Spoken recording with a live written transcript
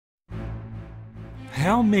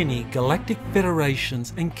How many galactic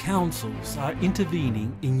federations and councils are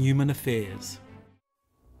intervening in human affairs?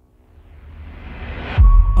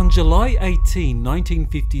 On July 18,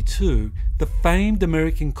 1952, the famed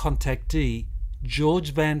American contactee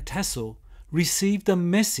George Van Tassel received a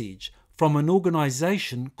message from an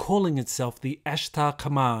organization calling itself the Ashtar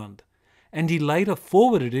Command, and he later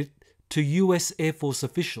forwarded it to US Air Force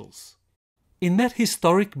officials. In that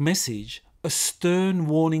historic message, a stern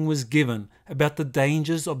warning was given about the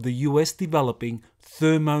dangers of the US developing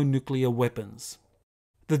thermonuclear weapons.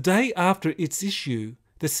 The day after its issue,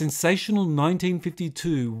 the sensational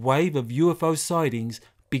 1952 wave of UFO sightings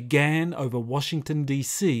began over Washington,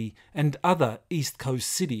 D.C. and other East Coast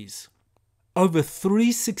cities. Over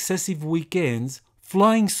 3 successive weekends,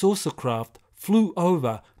 flying saucer craft flew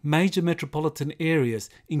over major metropolitan areas,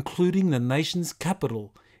 including the nation's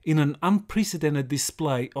capital, in an unprecedented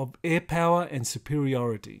display of air power and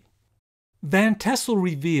superiority. Van Tassel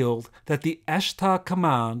revealed that the Ashtar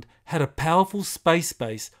Command had a powerful space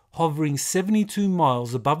base hovering 72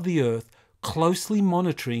 miles above the Earth, closely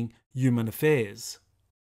monitoring human affairs.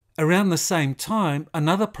 Around the same time,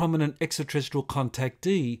 another prominent extraterrestrial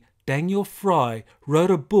contactee, Daniel Fry, wrote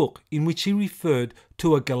a book in which he referred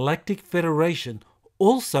to a Galactic Federation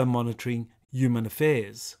also monitoring human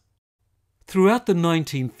affairs. Throughout the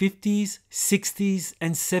 1950s, 60s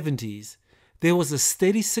and 70s, there was a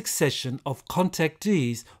steady succession of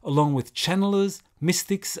contactees along with channelers,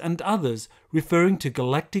 mystics and others referring to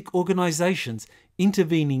galactic organizations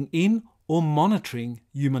intervening in or monitoring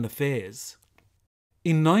human affairs.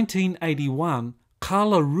 In 1981,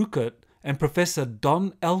 Carla Ruckert and Professor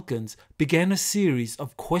Don Elkins began a series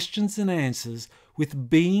of questions and answers with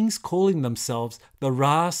beings calling themselves the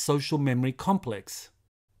Ra Social Memory Complex.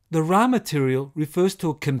 The Ra material refers to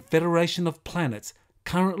a confederation of planets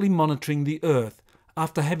currently monitoring the Earth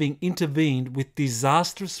after having intervened with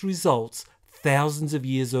disastrous results thousands of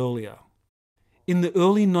years earlier. In the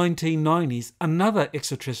early 1990s, another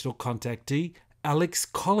extraterrestrial contactee, Alex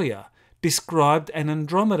Collier, described an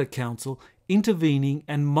Andromeda Council intervening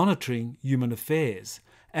and monitoring human affairs,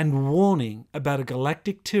 and warning about a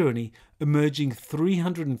galactic tyranny emerging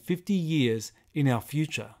 350 years in our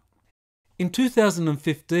future. In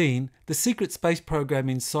 2015, the secret space program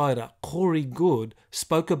insider Corey Goode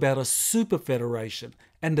spoke about a super federation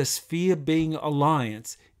and a sphere-being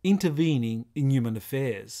alliance intervening in human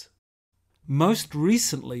affairs. Most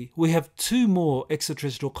recently, we have 2 more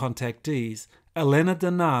extraterrestrial contactees, Elena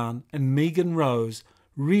Danaan and Megan Rose,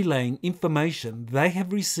 relaying information they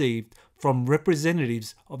have received from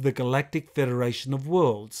representatives of the Galactic Federation of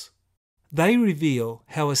Worlds. They reveal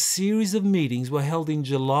how a series of meetings were held in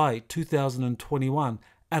July 2021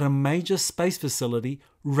 at a major space facility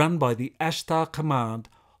run by the Ashtar Command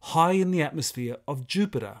high in the atmosphere of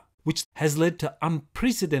Jupiter, which has led to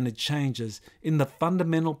unprecedented changes in the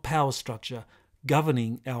fundamental power structure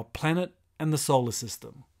governing our planet and the solar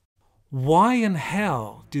system. Why and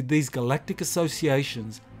how did these galactic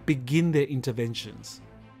associations begin their interventions?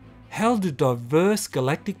 How do diverse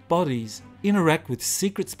galactic bodies interact with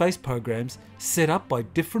secret space programs set up by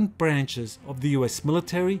different branches of the US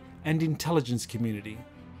military and intelligence community?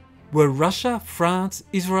 Were Russia, France,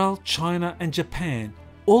 Israel, China and Japan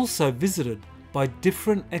also visited by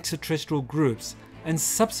different extraterrestrial groups and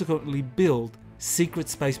subsequently build secret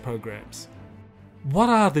space programs? What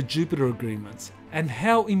are the Jupiter agreements and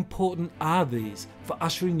how important are these for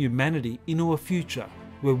ushering humanity into a future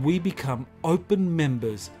where we become open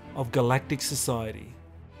members of galactic society?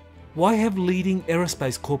 Why have leading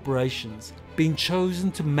aerospace corporations been chosen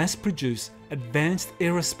to mass produce advanced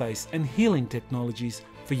aerospace and healing technologies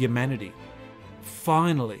for humanity?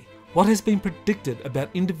 Finally, what has been predicted about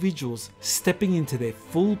individuals stepping into their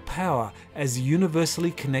full power as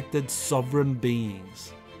universally connected sovereign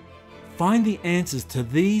beings? Find the answers to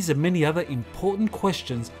these and many other important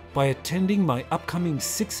questions by attending my upcoming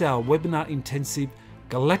 6-hour webinar intensive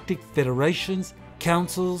Galactic Federations,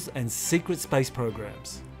 Councils and Secret Space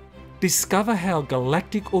Programs. Discover how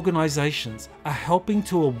galactic organizations are helping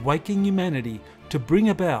to awaken humanity to bring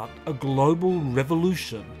about a global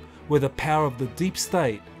revolution where the power of the deep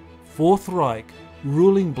state, Fourth Reich,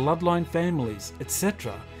 ruling bloodline families,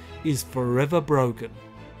 etc. is forever broken.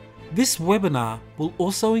 This webinar will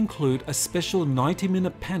also include a special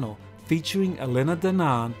 90-minute panel featuring Elena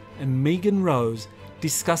Danaan and Megan Rose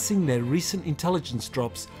discussing their recent intelligence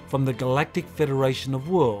drops from the Galactic Federation of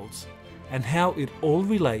Worlds and how it all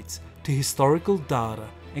relates to historical data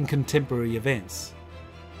and contemporary events.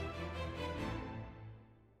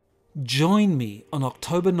 Join me on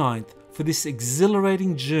October 9th for this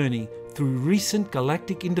exhilarating journey through recent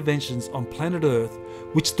galactic interventions on planet Earth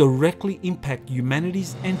which directly impact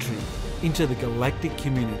humanity's entry into the galactic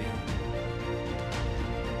community.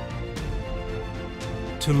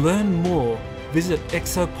 To learn more, visit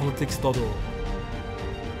exopolitics.org.